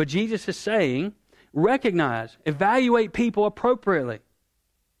 But Jesus is saying, recognize, evaluate people appropriately.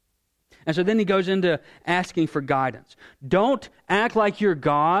 And so then he goes into asking for guidance. Don't act like you're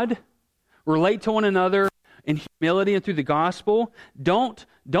God. Relate to one another in humility and through the gospel. Don't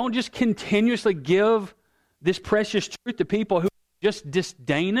just continuously give this precious truth to people who just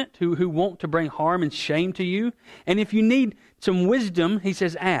disdain it, who want to bring harm and shame to you. And if you need some wisdom, he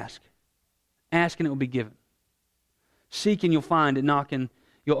says, ask. Ask and it will be given. Seek and you'll find, and knock and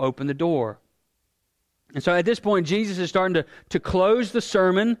you'll open the door. And so at this point, Jesus is starting to close the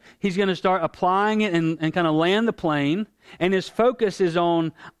sermon. He's going to start applying it and kind of land the plane. And his focus is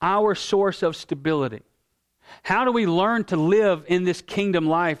on our source of stability. How do we learn to live in this kingdom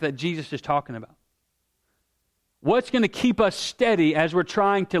life that Jesus is talking about? What's going to keep us steady as we're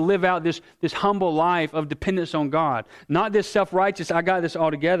trying to live out this humble life of dependence on God? Not this self-righteous, I got this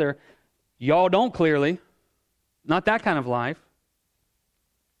all together. Y'all don't clearly. Not that kind of life.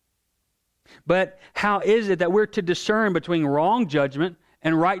 But how is it that we're to discern between wrong judgment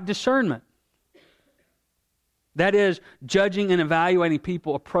and right discernment? That is, judging and evaluating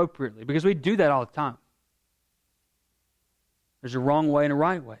people appropriately, because we do that all the time. There's a wrong way and a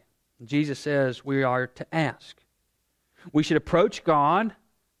right way. Jesus says we are to ask. We should approach God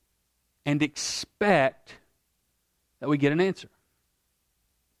and expect that we get an answer.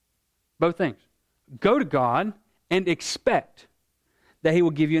 Both things. Go to God and expect that He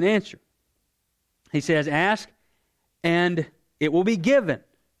will give you an answer. He says, ask and it will be given.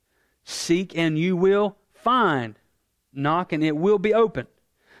 Seek and you will find. Knock and it will be opened.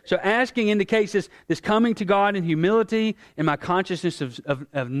 So asking indicates this coming to God in humility, in my consciousness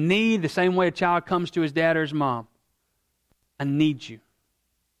of need, the same way a child comes to his dad or his mom. I need you.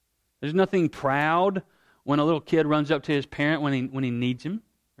 There's nothing proud when a little kid runs up to his parent when he needs him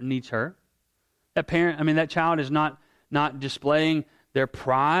or needs her. That child is not displaying their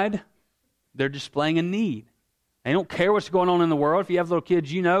pride. They're displaying a need. They don't care what's going on in the world. If you have little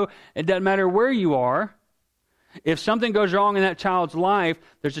kids, you know it doesn't matter where you are. If something goes wrong in that child's life,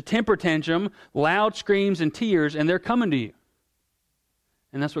 there's a temper tantrum, loud screams and tears, and they're coming to you.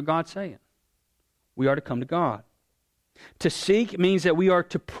 And that's what God's saying. We are to come to God. To seek means that we are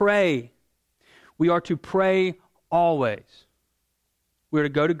to pray. We are to pray always. We are to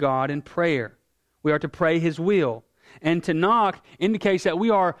go to God in prayer. We are to pray His will. And to knock indicates that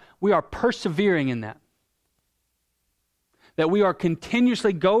we are persevering in that. That we are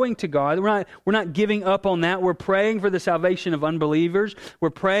continuously going to God. We're not giving up on that. We're praying for the salvation of unbelievers.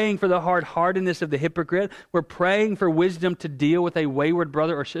 We're praying for the hard-heartedness of the hypocrite. We're praying for wisdom to deal with a wayward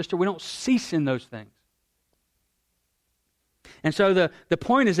brother or sister. We don't cease in those things. And so the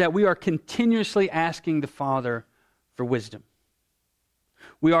point is that we are continuously asking the Father for wisdom.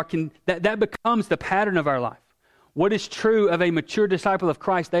 That becomes the pattern of our life. What is true of a mature disciple of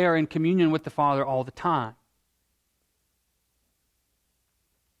Christ? They are in communion with the Father all the time.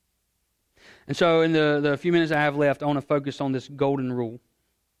 And so in the few minutes I have left, I want to focus on this golden rule.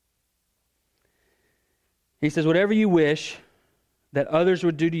 He says, whatever you wish that others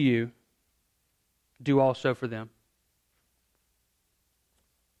would do to you, do also for them.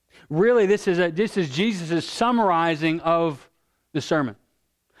 Really, this is Jesus' summarizing of the sermon.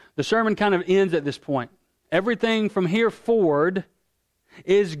 The sermon kind of ends at this point. Everything from here forward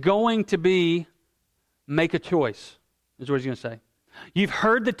is going to be make a choice, is what he's going to say. You've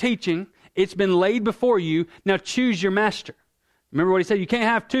heard the teaching. It's been laid before you. Now choose your master. Remember what he said? You can't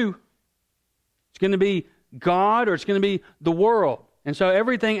have two. It's going to be God or it's going to be the world. And so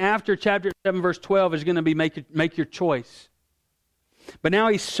everything after chapter 7, verse 12 is going to be make your choice. But now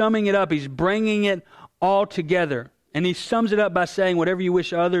he's summing it up. He's bringing it all together. And he sums it up by saying, whatever you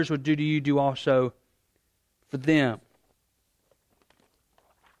wish others would do to you, do also for them.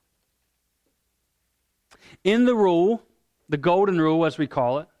 In the rule, the golden rule as we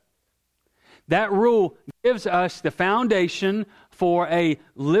call it, that rule gives us the foundation for a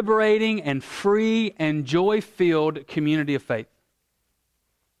liberating and free and joy-filled community of faith.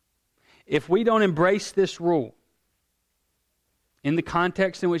 If we don't embrace this rule in the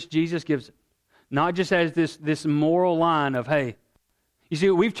context in which Jesus gives it, not just as this moral line of, hey, you see,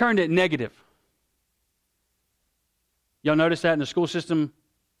 we've turned it negative. Y'all notice that in the school system?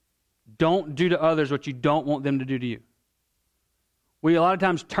 Don't do to others what you don't want them to do to you. We a lot of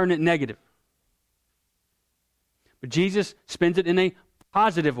times turn it negative. But Jesus spins it in a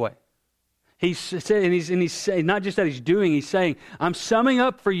positive way. He's saying, and he's saying, not just that he's doing, he's saying, I'm summing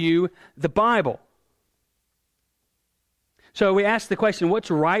up for you the Bible. So we ask the question, what's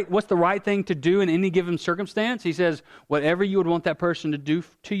the right thing to do in any given circumstance? He says, whatever you would want that person to do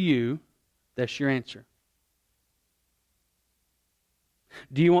to you, that's your answer.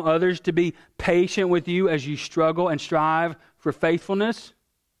 Do you want others to be patient with you as you struggle and strive for faithfulness?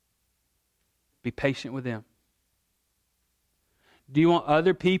 Be patient with them. Do you want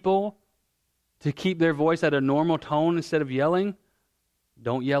other people to keep their voice at a normal tone instead of yelling?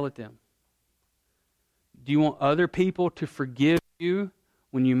 Don't yell at them. Do you want other people to forgive you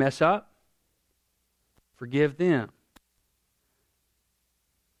when you mess up? Forgive them.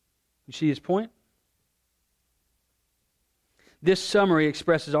 You see his point? This summary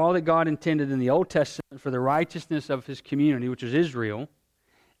expresses all that God intended in the Old Testament for the righteousness of his community, which is Israel,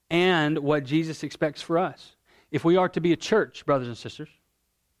 and what Jesus expects for us. If we are to be a church, brothers and sisters,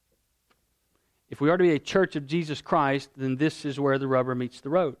 if we are to be a church of Jesus Christ, then this is where the rubber meets the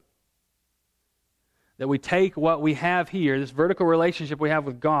road. That we take what we have here, this vertical relationship we have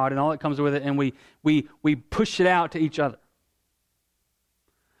with God and all that comes with it, and we push it out to each other.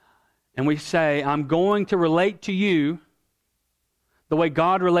 And we say, I'm going to relate to you the way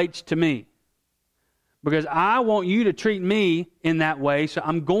God relates to me. Because I want you to treat me in that way, so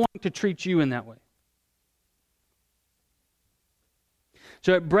I'm going to treat you in that way.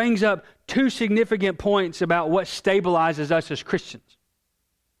 So it brings up two significant points about what stabilizes us as Christians.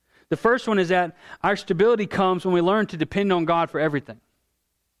 The first one is that our stability comes when we learn to depend on God for everything.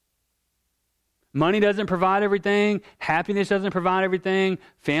 Money doesn't provide everything. Happiness doesn't provide everything.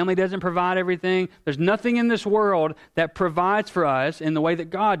 Family doesn't provide everything. There's nothing in this world that provides for us in the way that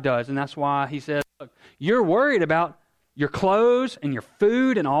God does. And that's why he says, look, you're worried about your clothes and your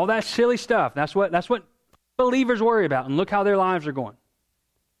food and all that silly stuff. That's what believers worry about. And look how their lives are going.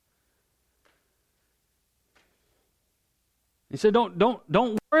 He said, don't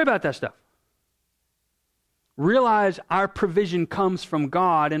worry about that stuff. Realize our provision comes from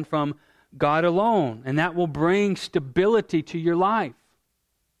God and from God alone, and that will bring stability to your life.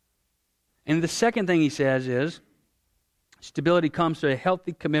 And the second thing he says is, stability comes to a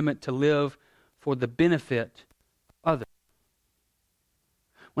healthy commitment to live for the benefit of others.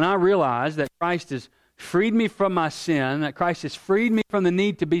 When I realize that Christ has freed me from my sin, that Christ has freed me from the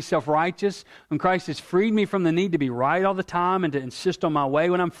need to be self-righteous, when Christ has freed me from the need to be right all the time and to insist on my way,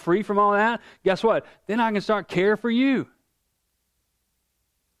 when I'm free from all that, guess what? Then I can start caring for you.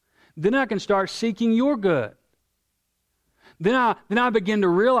 then I can start seeking your good. Then I begin to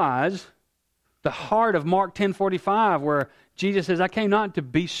realize the heart of Mark 10:45, where Jesus says, I came not to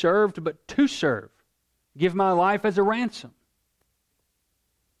be served, but to serve. Give my life as a ransom.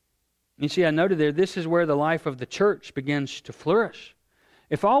 You see, I noted there, this is where the life of the church begins to flourish.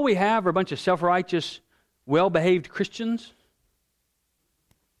 If all we have are a bunch of self-righteous, well-behaved Christians,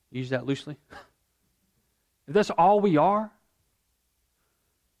 use that loosely, if that's all we are,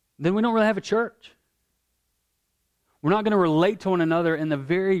 then we don't really have a church. We're not going to relate to one another in the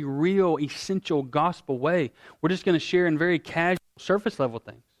very real, essential gospel way. We're just going to share in very casual, surface-level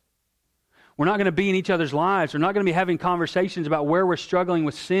things. We're not going to be in each other's lives. We're not going to be having conversations about where we're struggling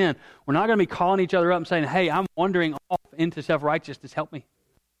with sin. We're not going to be calling each other up and saying, hey, I'm wandering off into self-righteousness. Help me.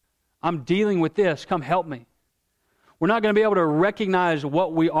 I'm dealing with this. Come help me. We're not going to be able to recognize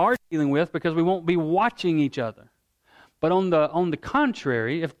what we are dealing with because we won't be watching each other. But on the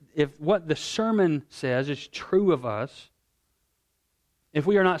contrary, if what the sermon says is true of us, if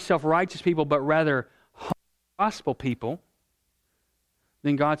we are not self-righteous people but rather gospel people,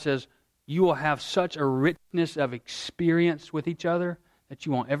 then God says, you will have such a richness of experience with each other that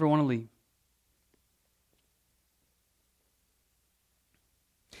you won't ever want to leave.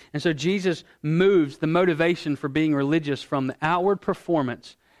 And so Jesus moves the motivation for being religious from the outward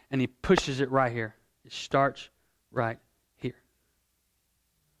performance, and he pushes it right here. It starts right here.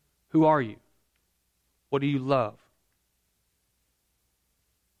 Who are you? What do you love?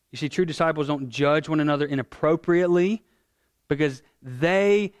 You see, true disciples don't judge one another inappropriately, because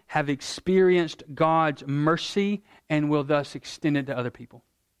they have experienced God's mercy and will thus extend it to other people.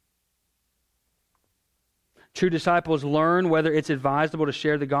 True disciples learn whether it's advisable to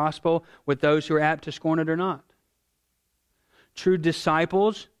share the gospel with those who are apt to scorn it or not. True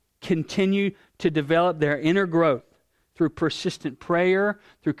disciples continue to develop their inner growth through persistent prayer,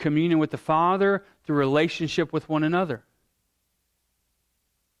 through communion with the Father, through relationship with one another.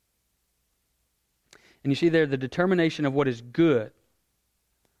 And you see there the determination of what is good.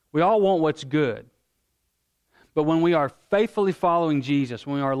 We all want what's good. But when we are faithfully following Jesus,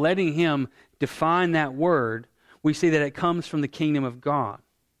 when we are letting Him define that word, we see that it comes from the kingdom of God.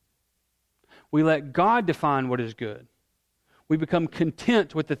 We let God define what is good. We become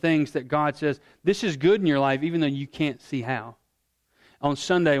content with the things that God says, this is good in your life, even though you can't see how. On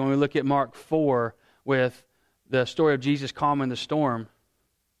Sunday, when we look at Mark 4 with the story of Jesus calming the storm,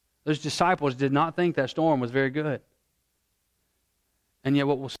 those disciples did not think that storm was very good. And yet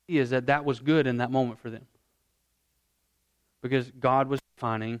what we'll see is that that was good in that moment for them. Because God was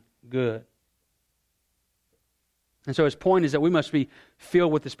defining good. And so his point is that we must be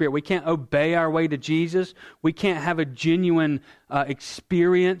filled with the Spirit. We can't obey our way to Jesus. We can't have a genuine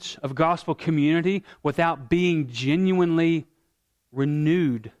experience of gospel community without being genuinely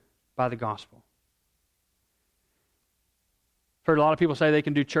renewed by the gospel. I've heard a lot of people say they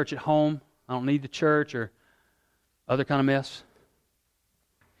can do church at home. I don't need the church, or other kind of mess.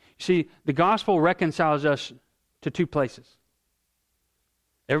 You see, the gospel reconciles us to two places.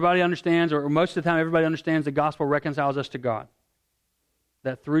 Everybody understands, or most of the time everybody understands, the gospel reconciles us to God.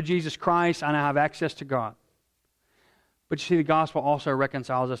 That through Jesus Christ, I now have access to God. But you see, the gospel also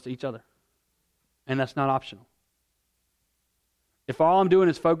reconciles us to each other. And that's not optional. If all I'm doing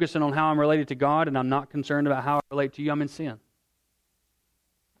is focusing on how I'm related to God and I'm not concerned about how I relate to you, I'm in sin.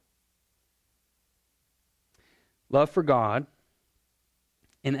 Love for God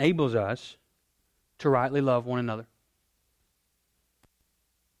enables us to rightly love one another.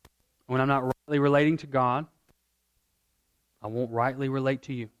 When I'm not rightly relating to God, I won't rightly relate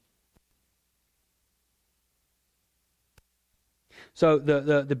to you. So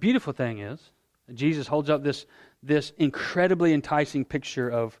the beautiful thing is, Jesus holds up this incredibly enticing picture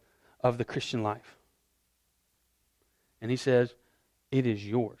of the Christian life. And he says, it is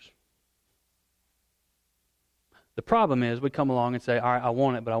yours. The problem is we come along and say, all right, I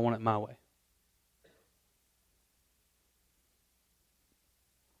want it, but I want it my way.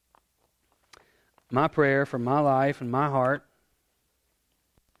 My prayer for my life and my heart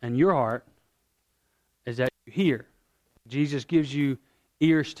and your heart is that you hear. Jesus gives you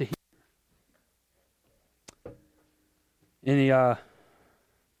ears to hear. Any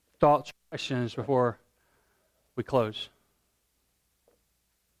thoughts or questions before we close?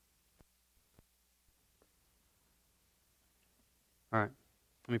 All right,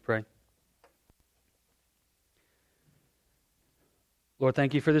 let me pray. Lord,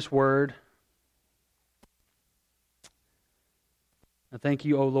 thank you for this word. I thank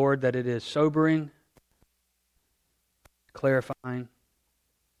you, O Lord, that it is sobering, clarifying.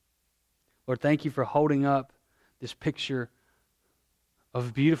 Lord, thank you for holding up this picture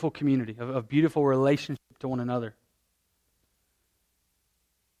of beautiful community, of beautiful relationship to one another.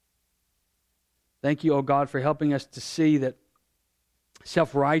 Thank you, oh God, for helping us to see that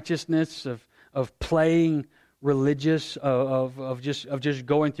self-righteousness, of playing religious, of just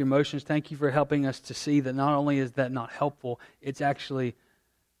going through motions. Thank you for helping us to see that not only is that not helpful, it's actually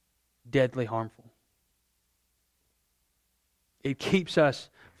deadly harmful. It keeps us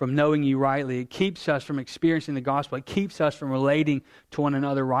from knowing you rightly. It keeps us from experiencing the gospel. It keeps us from relating to one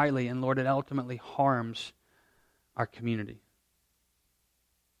another rightly. And Lord, it ultimately harms our community.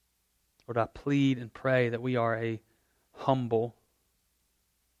 Lord, I plead and pray that we are a humble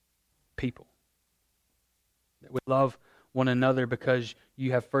people. That we love one another because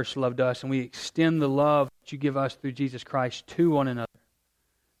you have first loved us, and we extend the love that you give us through Jesus Christ to one another.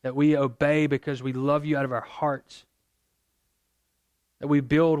 That we obey because we love you out of our hearts. That we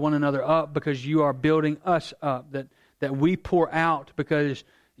build one another up because you are building us up. That we pour out because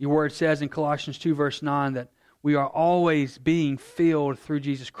your word says in Colossians 2 verse 9 that we are always being filled through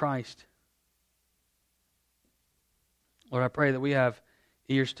Jesus Christ. Lord, I pray that we have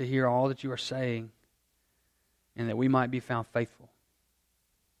ears to hear all that you are saying and that we might be found faithful.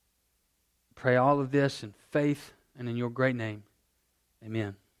 Pray all of this in faith and in your great name.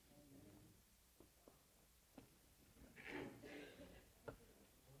 Amen.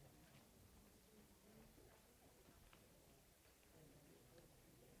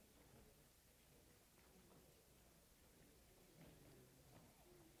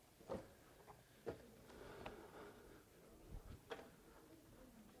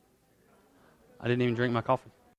 I didn't even drink my coffee.